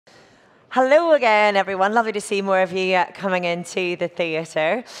Hello again, everyone. Lovely to see more of you coming into the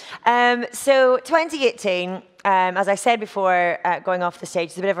theatre. So 2018, as I said before, going off the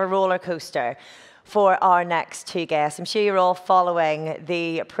stage, is a bit of a roller coaster for our next two guests. I'm sure you're all following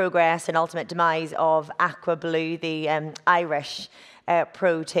the progress and ultimate demise of AquaBlue, the Irish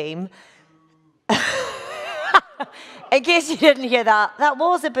pro team. In case you didn't hear that, that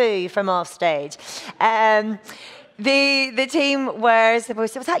was a boo from off stage. The team were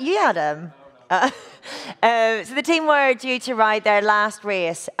supposed to... Was that you, Adam? So the team were due to ride their last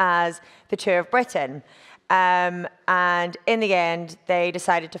race as the Tour of Britain. And in the end, they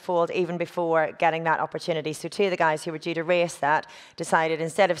decided to fold even before getting that opportunity. So two of the guys who were due to race that decided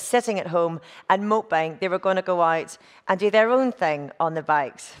instead of sitting at home and moping, they were going to go out and do their own thing on the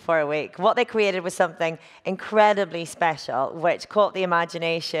bikes for a week. What they created was something incredibly special, which caught the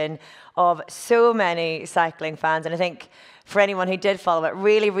imagination of so many cycling fans. And I think for anyone who did follow it,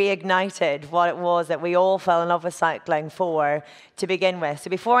 really reignited what it was that we all fell in love with cycling for to begin with. So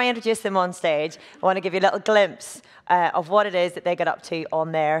before I introduce them on stage, I want to give you a little glimpse of what it is that they got up to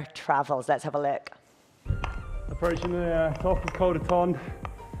on their travels. Let's have a look. Approaching the top of Conor Dunne,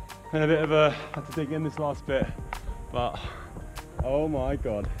 and a bit of a, had to dig in this last bit, but oh my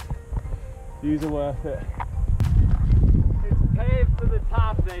god, views are worth it. It's paved to the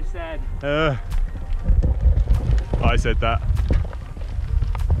top, they said. I said that.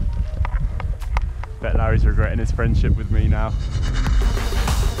 Bet Larry's regretting his friendship with me now.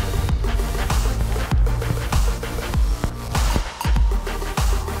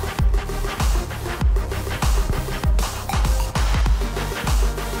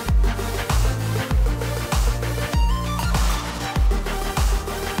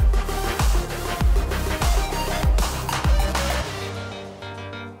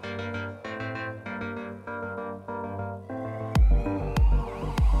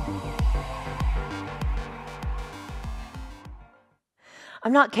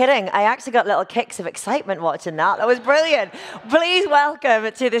 I'm not kidding. I actually got little kicks of excitement watching that. That was brilliant. Please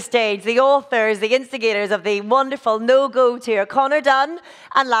welcome to the stage the authors, the instigators of the wonderful no-go tour, Conor Dunne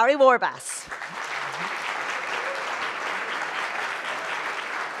and Larry Warbasse.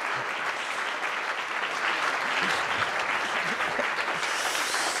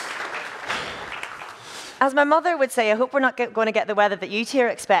 As my mother would say, I hope we're not going to get the weather that you two are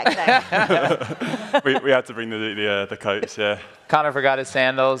expecting. we had to bring the coats, yeah. Conor forgot his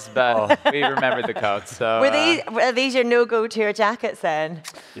sandals, but we remembered the coats. So Were these your no-go tour jackets then?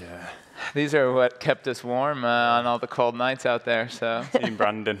 Yeah. These are what kept us warm on all the cold nights out there. So Team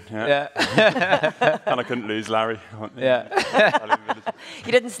Brandon, yeah. And I couldn't lose Larry. Yeah.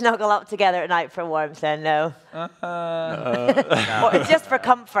 You didn't snuggle up together at night for warmth then, no? No. Well, it's just for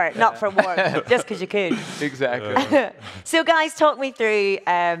comfort, not for warmth, just because you could. Exactly. So guys, talk me through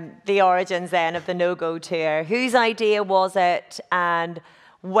the origins then of the no-go tour. Whose idea was it, and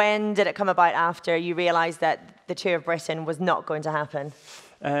when did it come about after you realised that the Tour of Britain was not going to happen?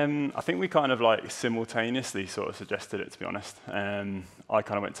 I think we kind of like simultaneously sort of suggested it, to be honest. I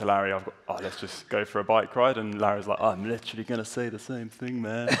kind of went to Larry, let's just go for a bike ride, and Larry's like, I'm literally going to say the same thing,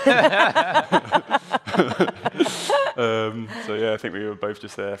 man. So yeah, I think we were both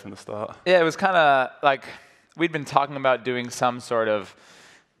just there from the start. Yeah, it was kind of like we'd been talking about doing some sort of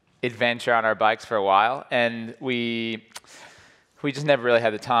adventure on our bikes for a while, and we just never really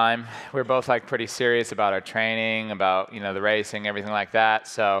had the time. We were both like pretty serious about our training, about the racing, everything like that.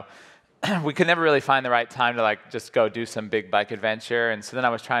 So we could never really find the right time to like just go do some big bike adventure. And so then I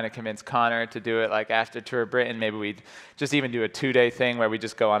was trying to convince Conor to do it like after Tour of Britain. Maybe we'd just even do a 2-day thing where we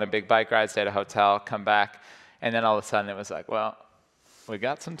just go on a big bike ride, stay at a hotel, come back, and then all of a sudden it was like, well, we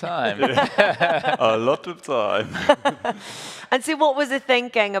got some time. A lot of time. And so what was the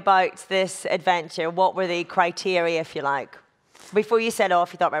thinking about this adventure? What were the criteria, if you like? Before you set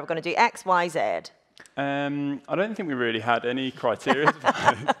off, you thought we were going to do X, Y, Z? I don't think we really had any criteria.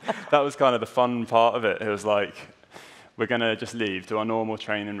 That was kind of the fun part of it. It was like, we're going to just leave, do our normal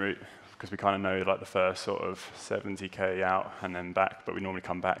training route, because we kind of know like the first sort of 70k out and then back, but we normally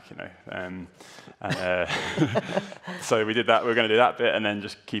come back, So we did that. We were going to do that bit and then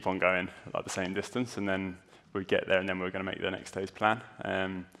just keep on going like the same distance, and then we'd get there and then we were going to make the next day's plan.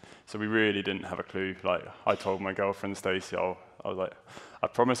 So we really didn't have a clue. Like I told my girlfriend Stacey, I was like, I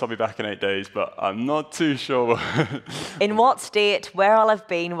promise I'll be back in 8 days, but I'm not too sure. In what state, where I'll have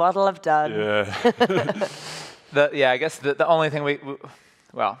been, what I'll have done. Yeah. I guess the only thing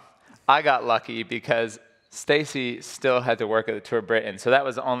well, I got lucky because Stacey still had to work at the Tour of Britain, so that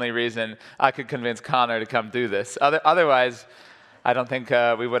was the only reason I could convince Conor to come do this. Otherwise, I don't think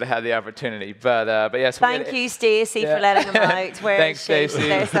we would have had the opportunity. But yes. Thank you, Stacey, for letting them out. Where Thanks, is she? Stacey.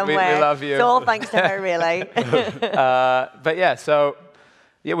 There somewhere. We love you. It's all thanks to her, really. But yeah, so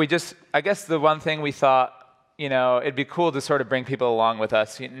yeah, I guess the one thing we thought, it'd be cool to sort of bring people along with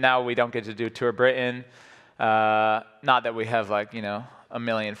us. Now we don't get to do Tour Britain. Not that we have like, a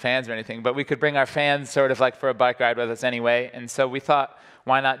million fans or anything, but we could bring our fans sort of like for a bike ride with us anyway. And so we thought,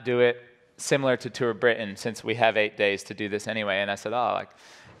 why not do it similar to Tour Britain, since we have 8 days to do this anyway. And I said,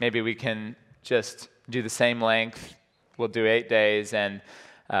 maybe we can just do the same length. We'll do 8 days. And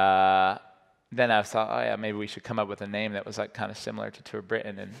then I thought, maybe we should come up with a name that was like kind of similar to Tour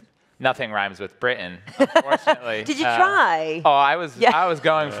Britain. And nothing rhymes with Britain, unfortunately. Did you try? I was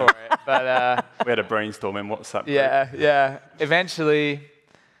going for it, but we had a brainstorm in WhatsApp group. Yeah. Eventually,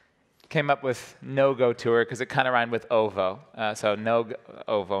 came up with No Go Tour because it kind of rhymed with Ovo. So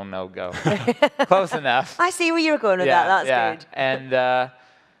Ovo, No Go. Close enough. I see where you were going with that. That's good. And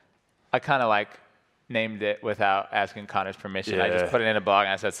I kind of like named it without asking Connor's permission. I just put it in a blog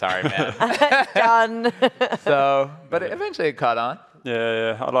and I said, "Sorry, man." Done. But eventually it caught on.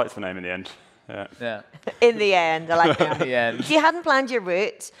 Yeah. I liked the name in the end. Yeah. In the end, I like that. In the end. So you hadn't planned your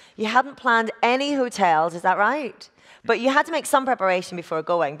route. You hadn't planned any hotels. Is that right? But you had to make some preparation before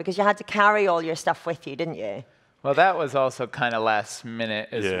going because you had to carry all your stuff with you, didn't you? Well, that was also kind of last minute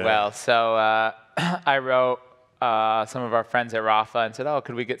as well. So I wrote some of our friends at Rafa and said,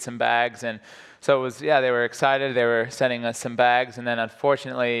 could we get some bags? And so it was, they were excited. They were sending us some bags. And then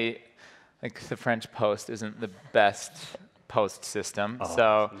unfortunately, like the French post isn't the best post system.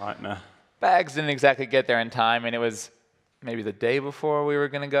 So nightmare. Bags didn't exactly get there in time. And it was maybe the day before we were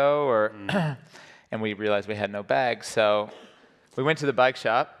going to go, or and we realized we had no bags. So we went to the bike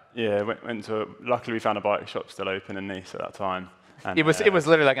shop. Yeah, luckily we found a bike shop still open in Nice at that time. And it was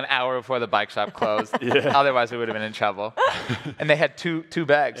literally like an hour before the bike shop closed. Otherwise we would have been in trouble. And they had two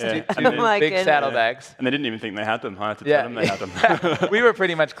bags, two big saddle bags. And they didn't even think they had them. I had to tell them they had them. We were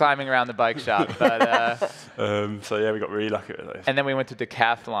pretty much climbing around the bike shop. But we got really lucky with those. And then we went to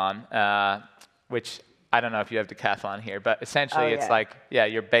Decathlon, which I don't know if you have Decathlon here, but essentially it's like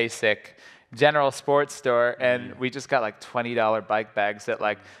your basic general sports store, and we just got like $20 bike bags that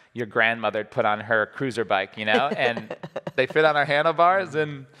like your grandmother put on her cruiser bike, and they fit on our handlebars.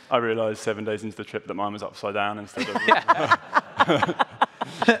 And I realized 7 days into the trip that mine was upside down instead of.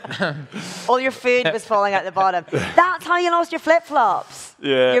 All your food was falling out the bottom. That's how you lost your flip-flops.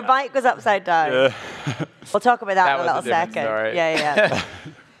 Yeah. Your bike was upside down. Yeah. We'll talk about that in a little second. Story. Yeah.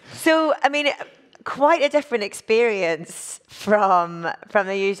 So, I mean, quite a different experience from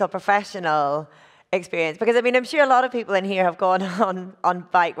the usual professional experience, because I mean, I'm sure a lot of people in here have gone on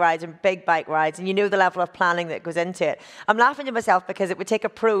bike rides and big bike rides, and you know the level of planning that goes into it. I'm laughing to myself because it would take a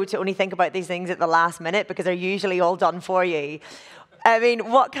pro to only think about these things at the last minute, because they're usually all done for you. I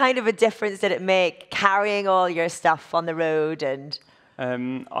mean, what kind of a difference did it make carrying all your stuff on the road? And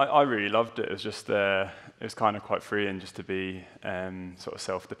I really loved it. It was just it was kind of quite freeing just to be sort of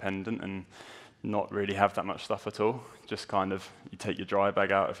self-dependent and not really have that much stuff at all. Just kind of, you take your dry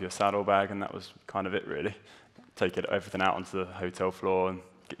bag out of your saddle bag, and that was kind of it, really. Take everything out onto the hotel floor and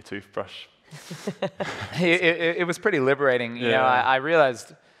get your toothbrush. It was pretty liberating. You know, I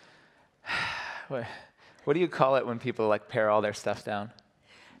realized, what do you call it when people like pare all their stuff down?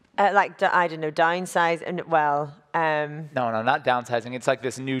 Like, I don't know, downsize, and No, not downsizing. It's like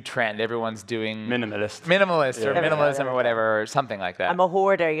this new trend. Everyone's doing Minimalist or minimalism or whatever, or something like that. I'm a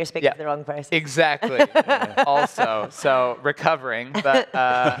hoarder. You're speaking to the wrong person. Exactly. Also, so recovering, but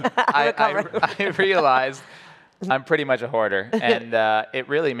I realized I'm pretty much a hoarder, and it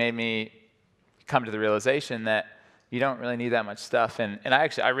really made me come to the realization that you don't really need that much stuff. And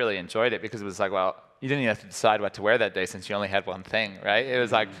I really enjoyed it, because it was like, well, you didn't even have to decide what to wear that day since you only had one thing, right? It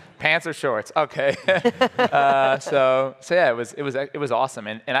was like pants or shorts, okay. So yeah, it was awesome.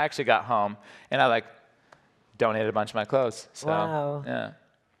 And I actually got home and I like donated a bunch of my clothes. So, wow. Yeah.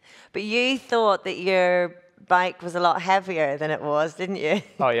 But you thought that your bike was a lot heavier than it was, didn't you?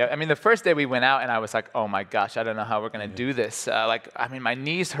 Oh yeah. I mean, the first day we went out and I was like, oh my gosh, I don't know how we're gonna do this. My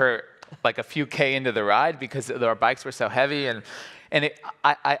knees hurt like a few K into the ride because our bikes were so heavy, and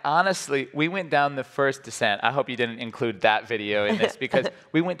I honestly, we went down the first descent. I hope you didn't include that video in this, because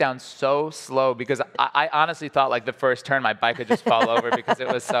we went down so slow, because I honestly thought like the first turn my bike would just fall over because it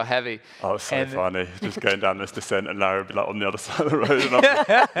was so heavy. Oh, it's so funny. Just going down this descent and Larry would be like on the other side of the road.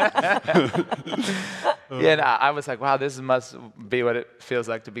 And I was like, wow, this must be what it feels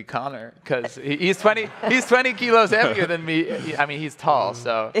like to be Conor, because he's 20 kilos heavier than me. I mean, he's tall,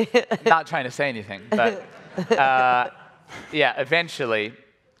 so not trying to say anything, but. Yeah, eventually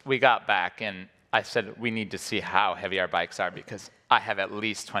we got back, and I said, we need to see how heavy our bikes are because I have at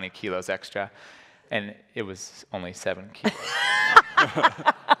least 20 kilos extra. And it was only 7 kilos.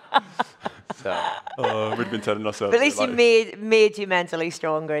 So. We'd been telling ourselves. But at least you made you mentally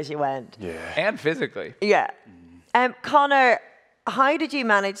stronger as you went. Yeah. And physically. Yeah. Conor, how did you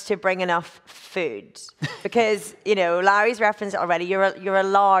manage to bring enough food? Because, you know, Larry's referenced it already. You're a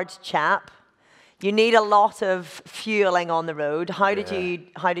large chap. You need a lot of fueling on the road. How did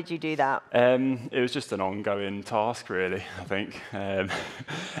you do that? It was just an ongoing task, really. I think.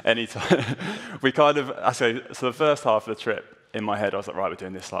 Anytime we kind of, so the first half of the trip, in my head, I was like, right, we're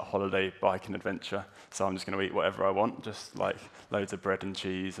doing this like holiday biking adventure, so I'm just going to eat whatever I want, just like loads of bread and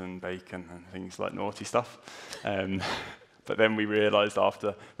cheese and bacon and things like naughty stuff. But then we realised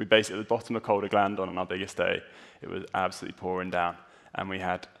after we basically at the bottom of Calder Glandon on our biggest day, it was absolutely pouring down, and we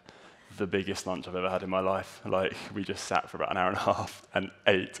had the biggest lunch I've ever had in my life. Like, we just sat for about an hour and a half and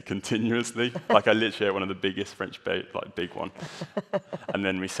ate continuously. Like, I literally ate one of the biggest French big one. And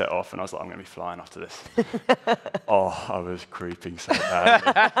then we set off, and I was like, I'm going to be flying after this. Oh, I was creeping so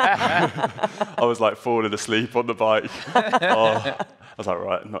badly. I was like falling asleep on the bike. Oh, I was like,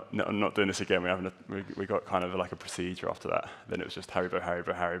 right, I'm not doing this again. We got kind of like a procedure after that. Then it was just Haribo,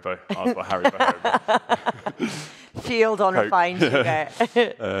 Haribo, Haribo. I was like, Haribo, Haribo. Fueled on refined sugar.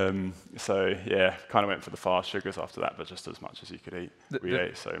 So yeah, kind of went for the fast sugars after that, but just as much as you could eat. We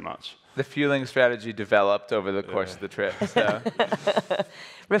ate so much. The fueling strategy developed over the course of the trip. So.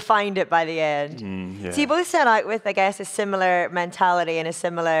 Refined it by the end. Yeah. So you both set out with, I guess, a similar mentality and a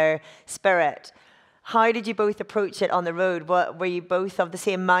similar spirit. How did you both approach it on the road? Were you both of the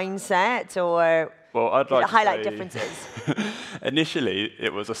same mindset, or I'd like to highlight differences? Initially,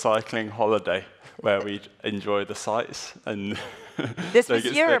 it was a cycling holiday where we enjoy the sights and. This was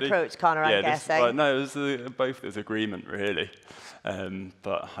your approach, Conor, I'm guessing. No, it was both as agreement, really.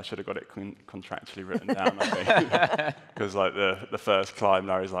 But I should have got it contractually written down, I think. Because like the first climb,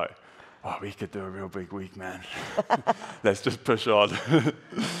 Larry's like, oh, we could do a real big week, man. Let's just push on.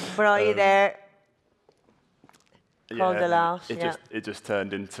 Where are you there? Yeah, it just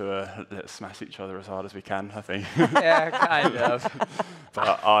turned into a let's smash each other as hard as we can, I think. Yeah, kind of.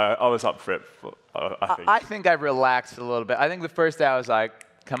 But I was up for it, I think. I think I relaxed a little bit. I think the first day I was like,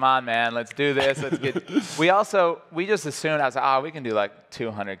 come on, man, let's do this. Let's get. We just assumed, I was like, we can do like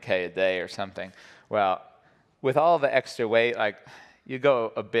 200K a day or something. Well, with all the extra weight, like, you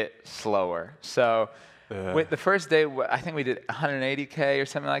go a bit slower. So with the first day, I think we did 180K or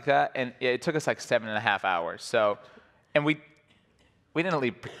something like that, and it took us like 7.5 hours. So, and we didn't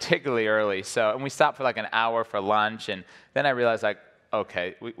leave particularly early. So, and we stopped for like an hour for lunch, and then I realized like,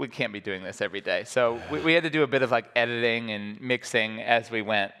 okay, we can't be doing this every day. So we had to do a bit of like editing and mixing as we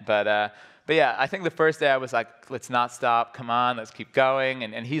went. But yeah, I think the first day I was like, let's not stop, come on, let's keep going.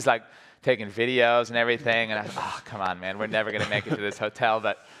 And he's like taking videos and everything. And I was, come on, man, we're never going to make it to this hotel.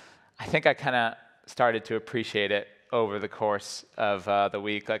 But I think I kind of started to appreciate it over the course of the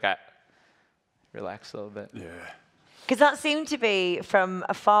week. Like, I relaxed a little bit. Yeah. Because that seemed to be, from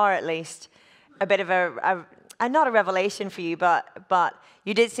afar at least, a bit of not a revelation for you, but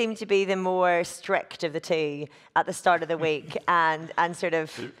you did seem to be the more strict of the two at the start of the week, and sort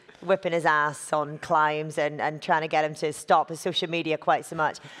of whipping his ass on climbs and trying to get him to stop his social media quite so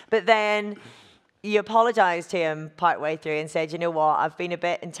much. But then you apologized to him partway through and said, you know what, I've been a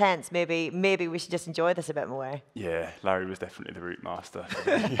bit intense. Maybe we should just enjoy this a bit more. Yeah, Larry was definitely the route master.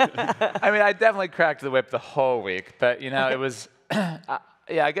 I mean, I definitely cracked the whip the whole week, but, you know, it was,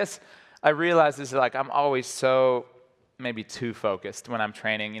 yeah, I guess I realized this is like, I'm always so maybe too focused when I'm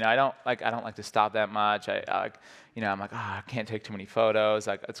training. You know, I don't like to stop that much. You know, I'm like, I can't take too many photos.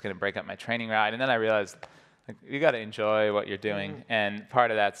 Like, it's going to break up my training ride. And then I realized, like, you got to enjoy what you're doing. And part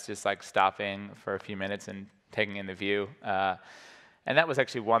of that's just like stopping for a few minutes and taking in the view. And that was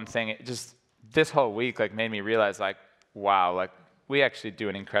actually one thing. It just, this whole week, like, made me realize, like, wow, like, we actually do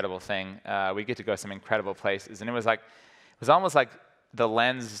an incredible thing. We get to go some incredible places. And it was almost like the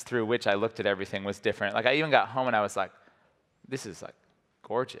lens through which I looked at everything was different. Like, I even got home and I was like, this is like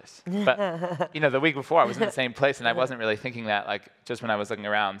gorgeous. But, you know, the week before I was in the same place and I wasn't really thinking that, like, just when I was looking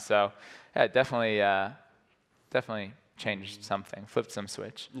around. So, yeah, definitely changed something, flipped some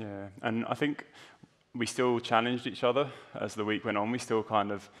switch. Yeah, and I think we still challenged each other as the week went on. We still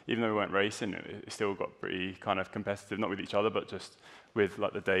kind of, even though we weren't racing, it still got pretty kind of competitive, not with each other, but just with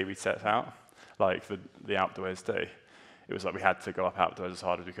like the day we set out, like the outdoors day. it was like we had to go up outdoors as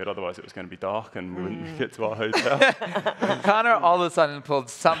hard as we could, otherwise it was going to be dark and we wouldn't get to our hotel. Connor all of a sudden pulled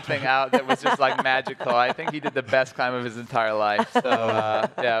something out that was just like magical. I think he did the best climb of his entire life. So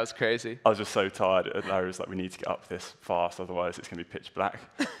yeah, it was crazy. I was just so tired, and Larry was like, we need to get up this fast, otherwise it's going to be pitch black.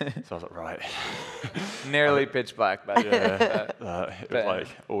 So I was like, right. Nearly pitch black, by the way. It was like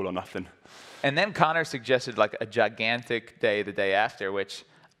all or nothing. And then Connor suggested like a gigantic day the day after, which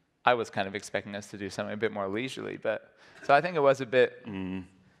I was kind of expecting us to do something a bit more leisurely, but so I think it was a bit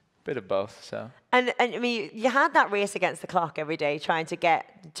of both. So. And I mean, you had that race against the clock every day, trying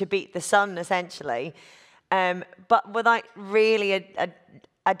to beat the sun essentially, but without really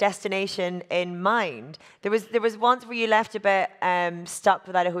a destination in mind. There was once where you left a bit stuck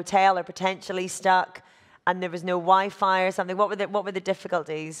without a hotel or potentially stuck, and there was no Wi-Fi or something. What were the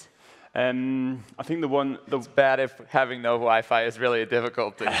difficulties? I think It's bad if having no Wi-Fi is really a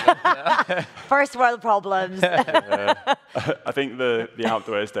difficulty. First world problems. I think the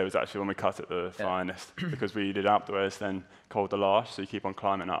outdoors day was actually when we cut it the finest, because we did outdoors, then Col de l'Arche, so you keep on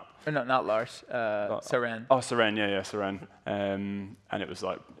climbing up. Or no, not L'Arche, Seren. Oh, Seren, yeah, Seren. And it was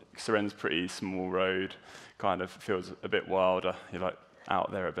like, Seren's pretty small road, kind of feels a bit wilder. You're like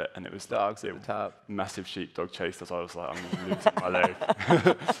out there a bit, and it was dogs at the top. Massive sheepdog chased us. I was like, I'm losing my leg.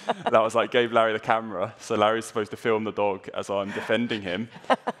 That was like, gave Larry the camera, so Larry's supposed to film the dog as I'm defending him.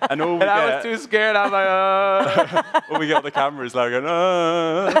 And all we I was too scared. I was like, all we get on the camera is Larry going,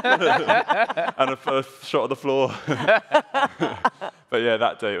 and a first shot of the floor. But yeah,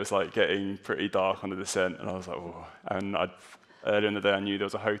 that day it was like getting pretty dark on the descent, and I was like, oh. And earlier in the day I knew there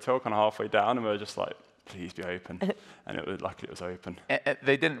was a hotel kind of halfway down, and we were just like, please be open. And luckily it was open.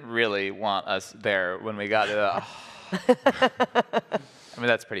 They didn't really want us there when we got to I mean,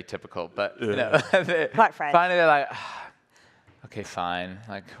 that's pretty typical, but you know, finally they're like, okay, fine,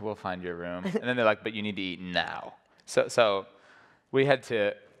 like we'll find your room. And then they're like, but you need to eat now. So we had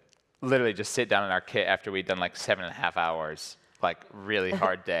to literally just sit down in our kit after we'd done like 7.5 hours, like really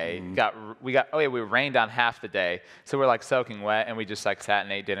hard day. We were rained on half the day, so we're like soaking wet, and we just like sat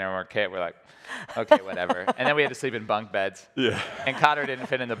and ate dinner in our kit. We're like, okay, whatever. And then we had to sleep in bunk beds. Yeah. And Connor didn't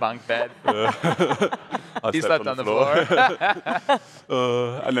fit in the bunk bed. He slept on the floor.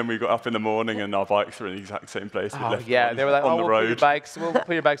 And then we got up in the morning, and our bikes were in the exact same place. They were like, on the road. We'll put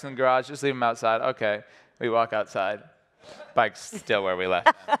your bikes in the garage, just leave them outside. Okay. We walk outside. Bike's still where we left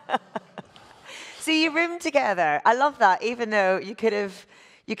them. So you roomed together. I love that, even though you could have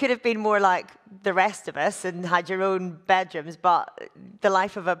been more like the rest of us and had your own bedrooms, but the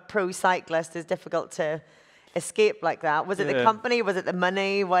life of a pro cyclist is difficult to escape like that. Was it the company? Was it the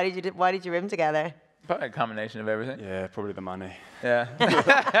money? Why did you room together? Probably a combination of everything. Yeah, probably the money. Yeah.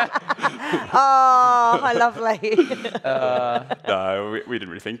 Oh, how lovely. No, we didn't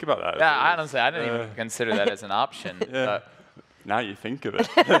really think about that. Yeah, honestly, I didn't even consider that as an option. Yeah. But now you think of it.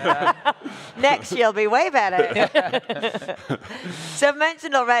 Next, you'll be way better. So I've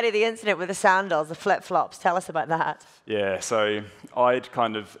mentioned already the incident with the sandals, the flip-flops. Tell us about that. Yeah, so I'd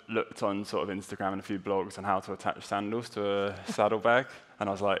kind of looked on sort of Instagram and a few blogs on how to attach sandals to a saddlebag. And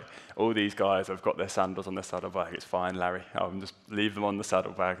I was like, all these guys have got their sandals on their saddlebag. It's fine, Larry. I'll just leave them on the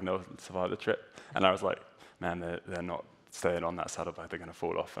saddlebag and they'll survive the trip. And I was like, man, they're not staying on that saddlebag. They're going to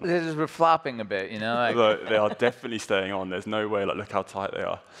fall off. And they're just flopping a bit, you know? Like they are definitely staying on. There's no way. Like, look how tight they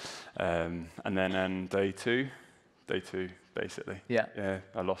are. And then day two, basically. Yeah,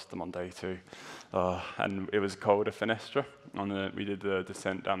 I lost them on day 2. And it was colder Finestra. We did the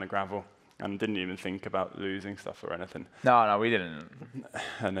descent down the gravel. And didn't even think about losing stuff or anything. No, we didn't.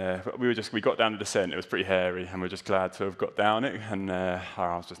 And we got down the descent. It was pretty hairy, and we're just glad to have got down it. And our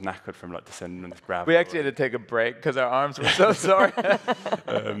arms just knackered from like descending on this gravel. We actually had to take a break because our arms were so sore.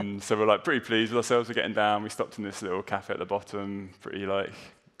 So we're like pretty pleased with ourselves for getting down. We stopped in this little cafe at the bottom, pretty like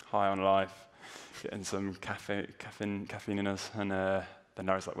high on life, getting some caffeine in us. And then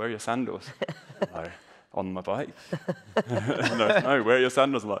I was like, "Where are your sandals?" Like, on my bike. No, where are your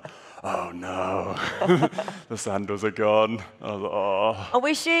sandals? I'm like, oh no, the sandals are gone. I was like, oh. And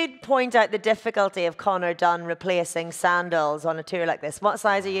we should point out the difficulty of Conor Dunne replacing sandals on a tour like this. What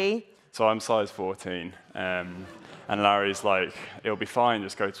size are you? So I'm size 14. And Larry's like, it'll be fine,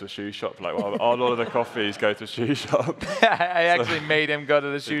 just go to a shoe shop. Like, well, all of the coffees go to a shoe shop. I actually made him go to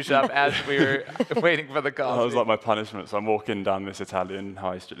the shoe shop as we were waiting for the coffee. That was like my punishment. So I'm walking down this Italian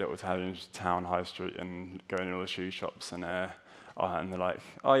high street, little Italian town high street, and going in all the shoe shops. And they're like,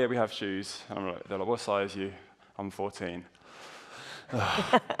 oh yeah, we have shoes. And they're like, what size are you? I'm 14.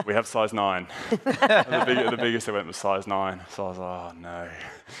 We have size 9. The biggest I went was size 9. So I was like, oh no.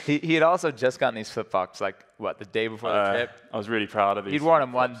 He had also just gotten these flip-flops, like, what, the day before the trip? I was really proud of these. He'd worn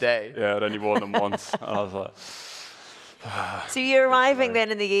them one day. Yeah, I'd only worn them once. And I was like, So you're arriving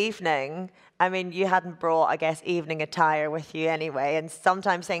then in the evening. I mean, you hadn't brought, I guess, evening attire with you anyway, and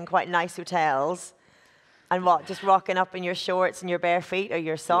sometimes staying in quite nice hotels. And what, just rocking up in your shorts and your bare feet, or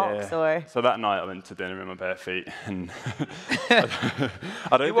your socks, or? So that night I went to dinner in my bare feet, and I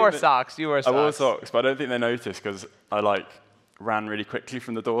don't. You wore socks. You wore socks. I wore socks, but I don't think they noticed because I ran really quickly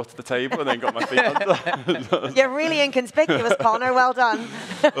from the door to the table and then got my feet under. You're really inconspicuous, Conor. Well done.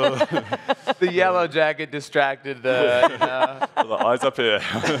 The yellow jacket distracted the. Eyes up here.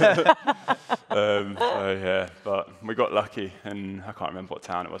 So yeah, but we got lucky, and I can't remember what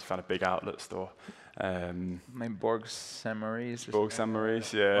town it was. Found a big outlet store. Maybe Bourg Saint-Maurice. Bourg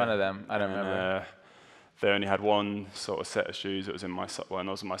Saint-Maurice, yeah. One of them. I don't remember. They only had one sort of set of shoes that was in my well,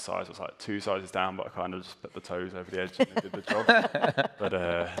 not in my size. It was like 2 sizes down, but I kind of just put the toes over the edge and it did the job.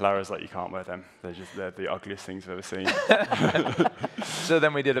 But Lara's like, you can't wear them. They're the ugliest things I've ever seen. So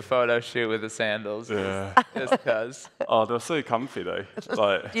then we did a photo shoot with the sandals. Yeah. Just because. Oh, they're so comfy though.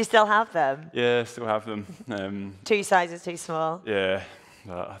 Like, Do you still have them? yeah, still have them. 2 sizes too small. Yeah.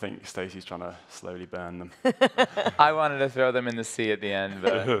 I think Stacey's trying to slowly burn them. I wanted to throw them in the sea at the end,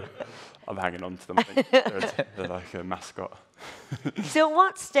 but I'm hanging on to them. I think they're like a mascot. So at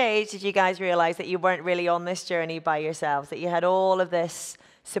what stage did you guys realize that you weren't really on this journey by yourselves, that you had all of this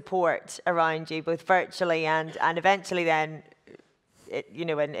support around you, both virtually and eventually then,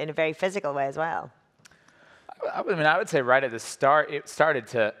 in a very physical way as well? I would say right at the start, it started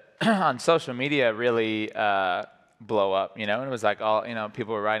to, on social media, really blow up, and it was like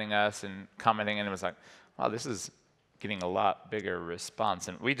people were writing us and commenting, and it was like, wow, this is getting a lot bigger response.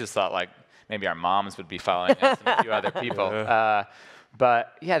 And we just thought like maybe our moms would be following us and a few other people.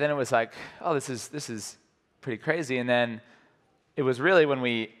 But yeah, then it was like, oh, this is pretty crazy. And then it was really when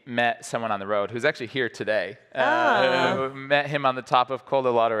we met someone on the road who's actually here today. We met him on the top of Col de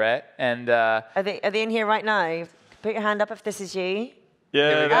Lauderette. And are they in here right now? Put your hand up if this is you.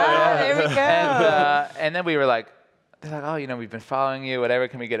 Yeah. There we go. And then we were like, they're like, oh, we've been following you, whatever,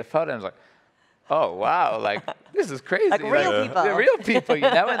 can we get a photo? And I was like, oh, wow, like, this is crazy. Like real people. The real people,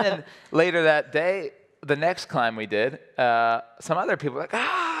 And then later that day, the next climb we did, some other people were like,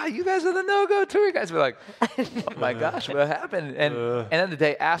 you guys are the no-go tour guys. We're like, oh my gosh, what happened? And then the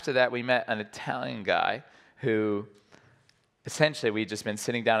day after that, we met an Italian guy who, essentially, we'd just been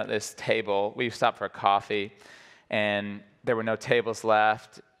sitting down at this table. We stopped for a coffee, and there were no tables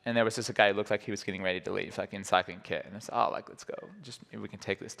left. And there was just a guy who looked like he was getting ready to leave, like in cycling kit. And I said, let's go. Just maybe we can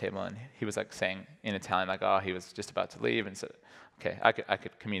take this table. And he was like saying in Italian, like, he was just about to leave. And so, okay, I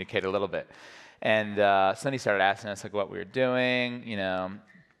could communicate a little bit. And so then he started asking us like what we were doing,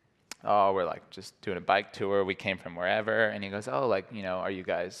 we're like just doing a bike tour. We came from wherever. And he goes, are you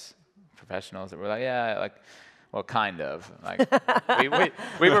guys professionals? And we're like, yeah, like, well, kind of. Like,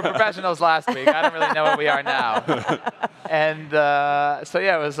 we were professionals last week. I don't really know what we are now. And so,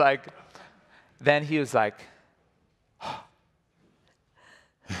 yeah, it was like, then he was like,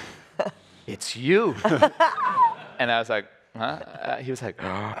 it's you. And I was like, huh? He was like,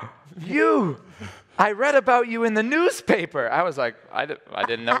 you. I read about you in the newspaper. I was like, I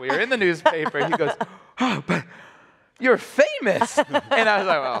didn't know we were in the newspaper. He goes, but you're famous. And I was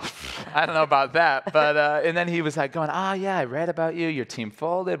like, well, I don't know about that. But and then he was like going, yeah, I read about you. Your team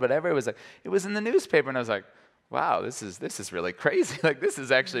folded, whatever. It was like, it was in the newspaper. And I was like, wow, this is really crazy. Like, this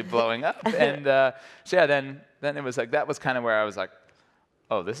is actually blowing up. And so yeah, then it was like, that was kind of where I was like,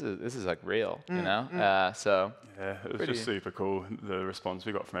 oh, this is like real, So yeah, it was just super cool, the response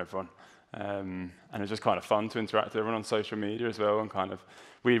we got from everyone. And it was just kind of fun to interact with everyone on social media as well, and kind of,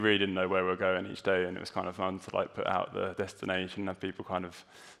 we really didn't know where we were going each day, and it was kind of fun to like put out the destination and have people kind of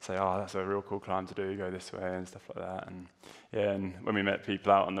say, that's a real cool climb to do, go this way and stuff like that. And yeah, and when we met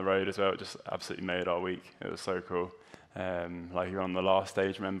people out on the road as well, it just absolutely made our week. It was so cool. Like even on the last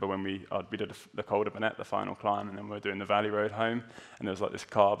stage, remember when we did the Col de Bonnet, the final climb, and then we were doing the valley road home, and there was like this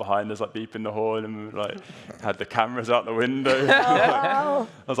car behind us like beeping the horn, and we like had the cameras out the window. I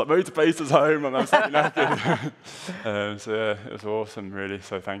was like, motor pacer's home, I'm absolutely knackered. So yeah, it was awesome, really.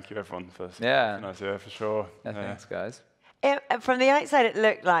 So thank you everyone for for sure. Yeah, thanks guys. From the outside, it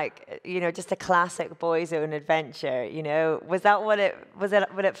looked like just a classic boys' own adventure. Was that what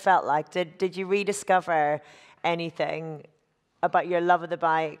it felt like? Did you rediscover anything about your love of the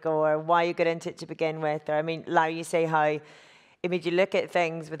bike, or why you got into it to begin with? Or, I mean, Larry, you say how it made you look at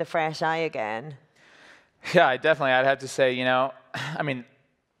things with a fresh eye again. Yeah, I'd have to say, I mean,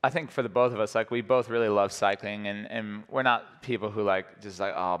 I think for the both of us, like, we both really love cycling, and we're not people who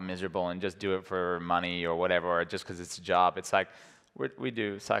miserable and just do it for money or whatever, or just because it's a job. It's like, we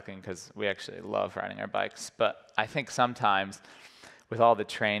do cycling because we actually love riding our bikes. But I think sometimes with all the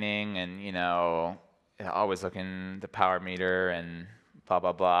training and, always looking the power meter and blah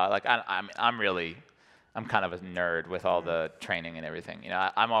blah blah. Like I'm kind of a nerd with all the training and everything. You know,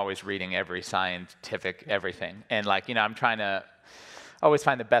 I'm always reading every scientific everything, and like, you know, I'm trying to always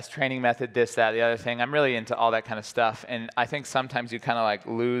find the best training method, this, that, the other thing. I'm really into all that kind of stuff, and I think sometimes you kind of like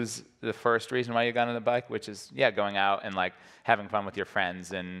lose the first reason why you got on the bike, which is going out and like having fun with your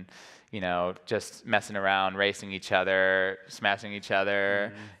friends and, you know, just messing around, racing each other, smashing each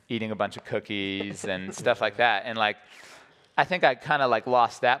other, eating a bunch of cookies and stuff like that. And like, I think I kind of like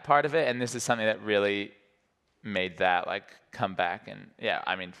lost that part of it, and this is something that really made that like come back. And yeah,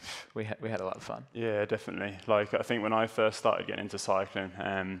 I mean, we had a lot of fun. Yeah, definitely. Like, I think when I first started getting into cycling,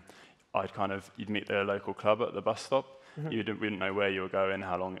 you'd meet the local club at the bus stop. We didn't know where you were going,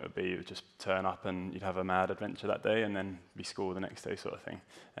 how long it would be. You would just turn up and you'd have a mad adventure that day and then be school the next day, sort of thing.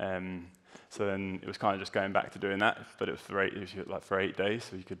 So then it was kind of just going back to doing that, but it was for 8 days,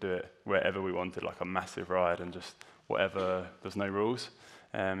 so you could do it wherever we wanted, like a massive ride and just whatever. There's no rules.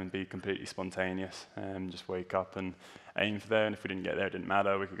 And be completely spontaneous, just wake up and aim for there, and if we didn't get there, it didn't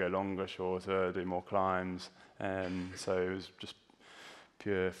matter. We could go longer, shorter, do more climbs, so it was just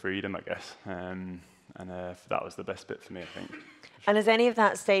pure freedom, I guess, and that was the best bit for me, I think. And has any of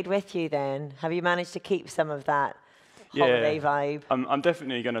that stayed with you then? Have you managed to keep some of that holiday vibe? I'm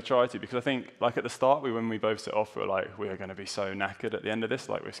definitely going to try to, because I think, like, at the start, when we both set off, we were like, we're going to be so knackered at the end of this.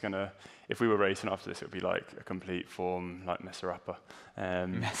 Like, if we were racing after this, it would be like a complete form, like, messer-upper.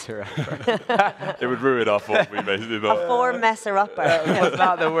 Messer-upper. It would ruin our form, we basically thought. A form messer-upper. That's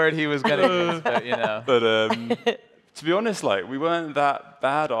not the word he was going to use, but, you know. But to be honest, like, we weren't that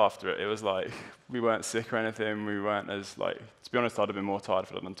bad after it. It was like, we weren't sick or anything. We weren't as, like, to be honest, I'd have been more tired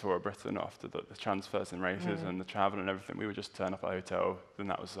for the Tour of Britain after the transfers and races and the travel and everything. We would just turn up at a hotel, and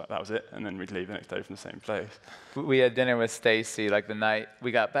that was it. And then we'd leave the next day from the same place. We had dinner with Stacy, like, the night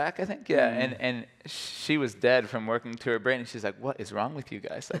we got back, I think. Yeah, and she was dead from working Tour of Britain. She's like, what is wrong with you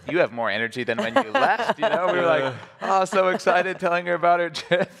guys? Like, you have more energy than when you left, you know? We were like, oh, so excited telling her about her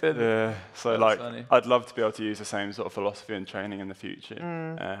trip. And so, like, funny. I'd love to be able to use the same sort of philosophy and training in the future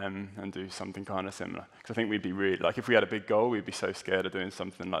and do something kind of similar. Because I think we'd be really, like, if we had a big goal, we'd be so scared of doing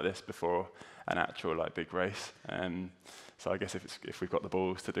something like this before an actual, like, big race. So I guess if we've got the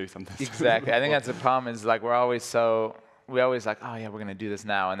balls to do something. Exactly. I think that's the problem is, like, we always like, oh yeah, we're going to do this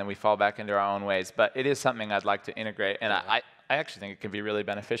now, and then we fall back into our own ways. But it is something I'd like to integrate, and I actually think it can be really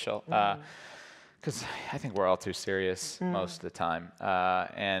beneficial because I think we're all too serious most of the time,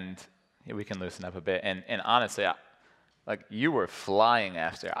 and we can loosen up a bit. And honestly, like, you were flying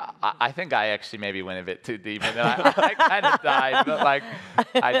after. I think I actually maybe went a bit too deep, and then I kind of died, but like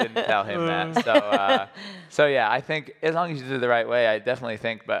I didn't tell him that. So yeah, I think as long as you do it the right way, I definitely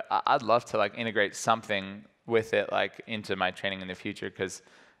think. But I'd love to, like, integrate something with it, like, into my training in the future, because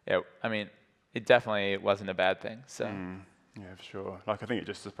I mean, it definitely wasn't a bad thing. So. Yeah, for sure. Like, I think it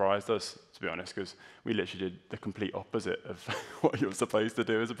just surprised us, to be honest, because we literally did the complete opposite of what you're supposed to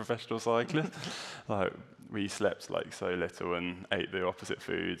do as a professional cyclist. Like, we slept, like, so little and ate the opposite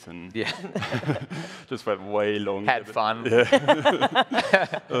foods and just went way longer. Had fun. Yeah.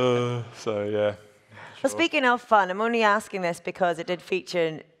 So, yeah. Well, speaking of fun, I'm only asking this because it did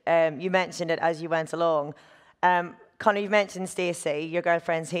feature, you mentioned it as you went along. Conor, you've mentioned Stacey, your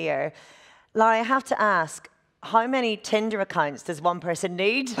girlfriend's here. Larry, I have to ask, how many Tinder accounts does one person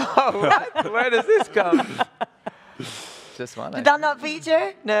need? Oh, what? Where does this come? Just one. Did that not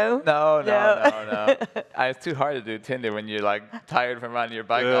feature? No? No. It's too hard to do Tinder when you're, like, tired from riding your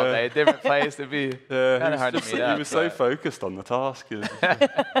bike all day. A different place to be. Kind of hard to meet up. He was so focused on the task.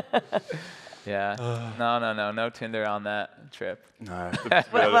 Yeah. No Tinder on that trip. No.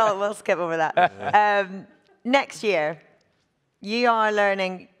 well, we'll skip over that. Next year, you are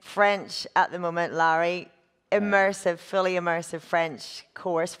learning French at the moment, Larry. Fully immersive French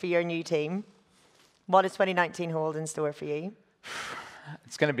course for your new team. What does 2019 hold in store for you?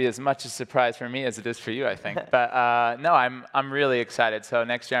 It's going to be as much a surprise for me as it is for you, I think. But no, I'm really excited. So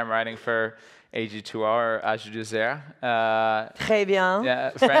next year I'm riding for AG2R, Ajoudezer. Très bien.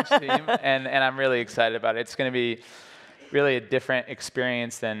 Yeah, French team, and I'm really excited about it. It's going to be really a different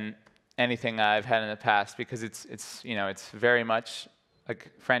experience than anything I've had in the past, because it's very much like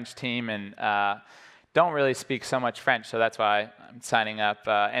French team, and don't really speak so much French, so that's why I'm signing up.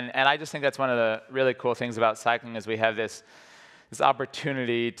 And I just think that's one of the really cool things about cycling is we have this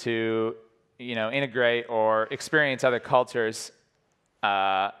opportunity to, integrate or experience other cultures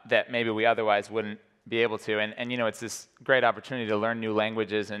that maybe we otherwise wouldn't be able to. And it's this great opportunity to learn new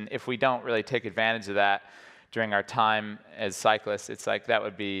languages. And if we don't really take advantage of that during our time as cyclists, it's like that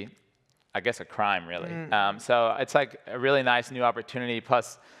would be, I guess, a crime, really. So it's like a really nice new opportunity.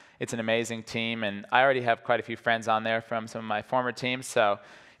 Plus, it's an amazing team, and I already have quite a few friends on there from some of my former teams. So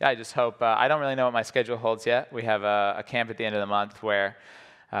yeah, I just hope. I don't really know what my schedule holds yet. We have a camp at the end of the month where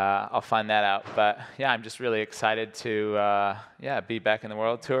I'll find that out. But yeah, I'm just really excited to be back in the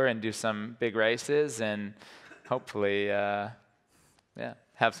World Tour and do some big races and hopefully have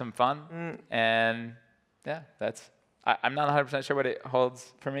some fun. And yeah, I'm not 100% sure what it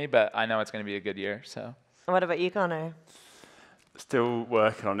holds for me, but I know it's going to be a good year. So. What about you, Conor? Still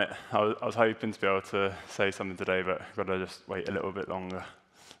working on it. I was hoping to be able to say something today, but got to just wait a little bit longer.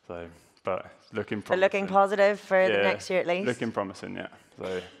 So, but looking promising. But looking positive for the next year at least? Looking promising, yeah.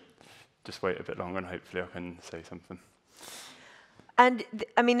 So just wait a bit longer and hopefully I can say something. And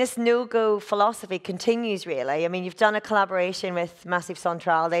I mean, this no-go philosophy continues really. I mean, you've done a collaboration with Massif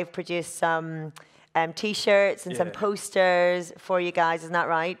Central. They've produced some T-shirts and some posters for you guys, isn't that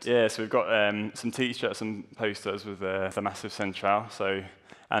right? Yeah, so we've got some T-shirts and posters with the Massif Central. So,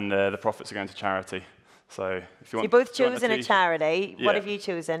 and the profits are going to charity. So, if you want, you've both chosen a charity. Yeah. What have you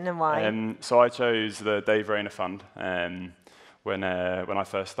chosen and why? So I chose the Dave Rayner Fund. When I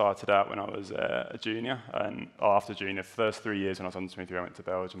first started out, when I was a junior, and after junior, first 3 years when I was under 23, I went to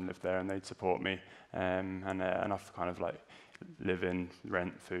Belgium, lived there, and they'd support me, and enough kind of like live in,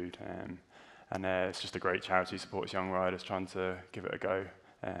 rent, food, and it's just a great charity, supports young riders trying to give it a go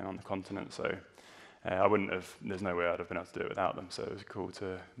on the continent. So there's no way I'd have been able to do it without them. So it was cool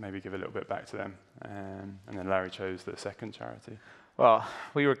to maybe give a little bit back to them. And then Larry chose the second charity. Well,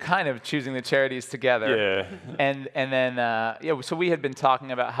 we were kind of choosing the charities together. Yeah. And then, so we had been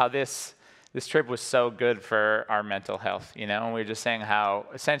talking about how this trip was so good for our mental health, you know, and we were just saying how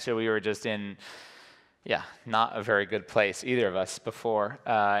essentially we were just in, not a very good place, either of us before.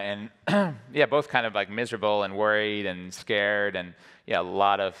 And both kind of like miserable and worried and scared and, a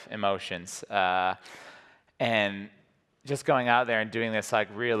lot of emotions. And just going out there and doing this, like,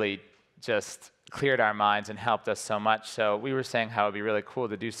 really just cleared our minds and helped us so much. So we were saying how it would be really cool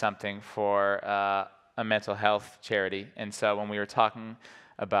to do something for a mental health charity. And so when we were talking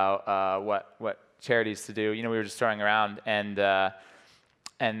about what charities to do, we were just throwing around, and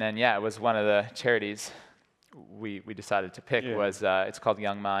then it was one of the charities we decided to pick was it's called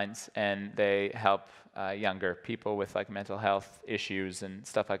Young Minds, and they help younger people with like mental health issues and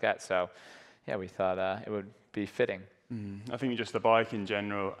stuff like that. So we thought it would be fitting. I think just the bike in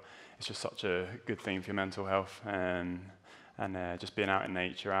general, it's just such a good thing for your mental health, and just being out in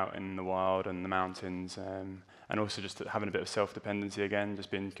nature, out in the wild and the mountains, and also just having a bit of self-dependency again,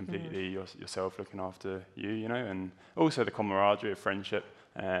 just being completely yourself, looking after you, and also the camaraderie of friendship,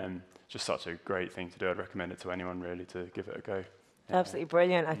 just such a great thing to do. I'd recommend it to anyone really to give it a go. Absolutely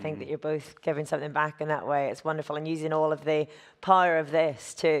brilliant. I think that you're both giving something back in that way. It's wonderful, and using all of the power of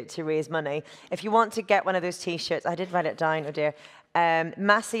this to raise money. If you want to get one of those T-shirts, I did write it down, oh dear,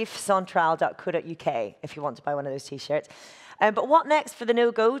 massifcentral.co.uk if you want to buy one of those T-shirts. But what next for the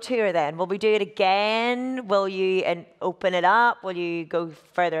No-Go Tour then? Will we do it again? Will you open it up? Will you go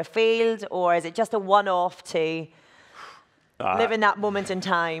further afield? Or is it just a one-off to live in that moment in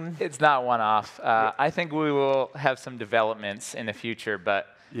time? It's not one-off. I think we will have some developments in the future, but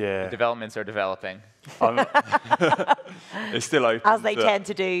the developments are developing. It's still open. As they tend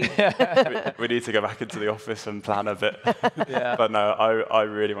to do. We need to go back into the office and plan a bit. But no, I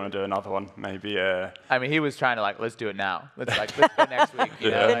really want to do another one. Maybe. I mean, he was trying to let's do it now. Let's go next week.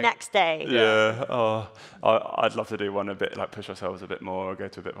 The next day. Yeah. Oh, I'd love to do one a bit, push ourselves a bit more, go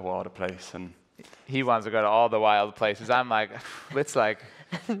to a bit of a wilder place. And he wants to go to all the wild places. I'm like, let's go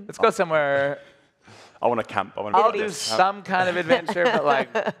somewhere. I want to camp. I'll do some kind of adventure,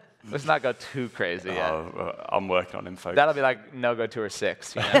 but let's not go too crazy yet. I'm working on info. That'll be like No-Go Tour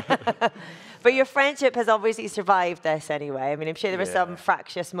 6. But your friendship has obviously survived this anyway. I mean, I'm sure there were some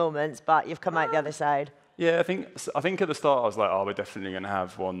fractious moments, but you've come out the other side. Yeah, I think at the start I was like, we're definitely going to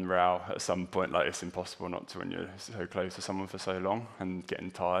have one row at some point. Like, it's impossible not to when you're so close to someone for so long and getting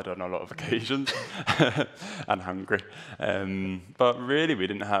tired on a lot of occasions and hungry. But really, we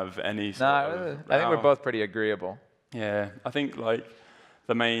didn't have any sort of row. I think we're both pretty agreeable. Yeah, I think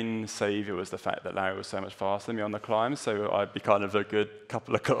the main saviour was the fact that Larry was so much faster than me on the climb, so I'd be kind of a good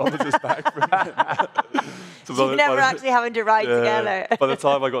couple of kilometres back from him. So you've never actually having to ride together. By the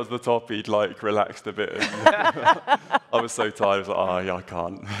time I got to the top, he'd relaxed a bit. I was so tired, I was like, I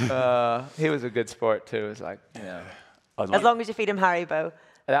can't. He was a good sport too. It was like, as long as you feed him Haribo.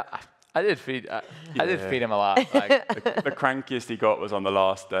 I did feed him a lot. The crankiest he got was on the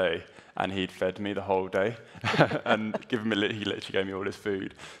last day, and he'd fed me the whole day, and he literally gave me all his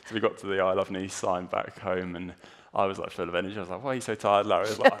food. So we got to the I Love Nice sign back home, and I was like full of energy. I was like, why are you so tired, Larry? I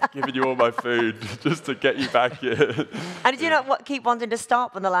was like, I've given you all my food just to get you back here. And did you not keep wanting to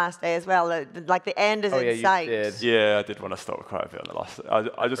stop on the last day as well? Like the end is in sight. You did. Yeah, I did want to stop quite a bit on the last.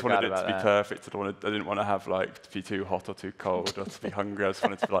 I just wanted it to be perfect. I didn't want to have like to be too hot or too cold or to be hungry. I just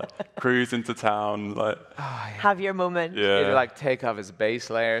wanted to like cruise into town, like have your moment. Yeah. He had to like take off his base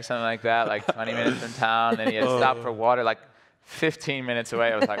layer or something like that, like 20 minutes from town, and he had to stop for water like 15 minutes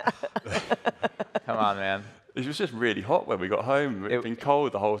away. I was like, come on, man. It was just really hot when we got home. It'd been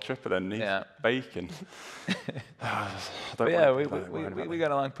cold the whole trip, and then he's baking. We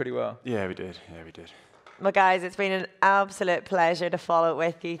got along pretty well. Yeah, we did. Yeah, we did. Well, guys, it's been an absolute pleasure to follow it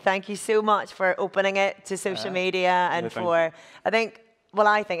with you. Thank you so much for opening it to social media and for, I think,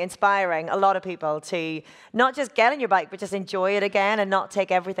 inspiring a lot of people to not just get on your bike, but just enjoy it again and not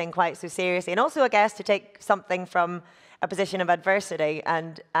take everything quite so seriously. And also, I guess, to take something from a position of adversity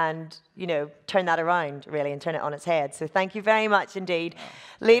and you know, turn that around, really, and turn it on its head. So thank you very much indeed.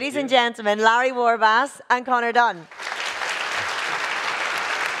 Ladies and gentlemen, Larry Warbasse and Conor Dunne.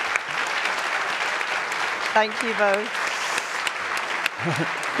 Thank you both.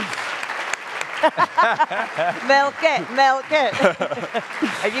 Milk it, milk it.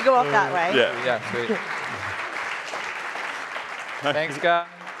 If you go off that way. Yeah, sweet. Thanks, guys.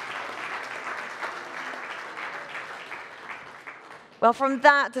 Well, from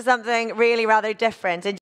that to something really rather different.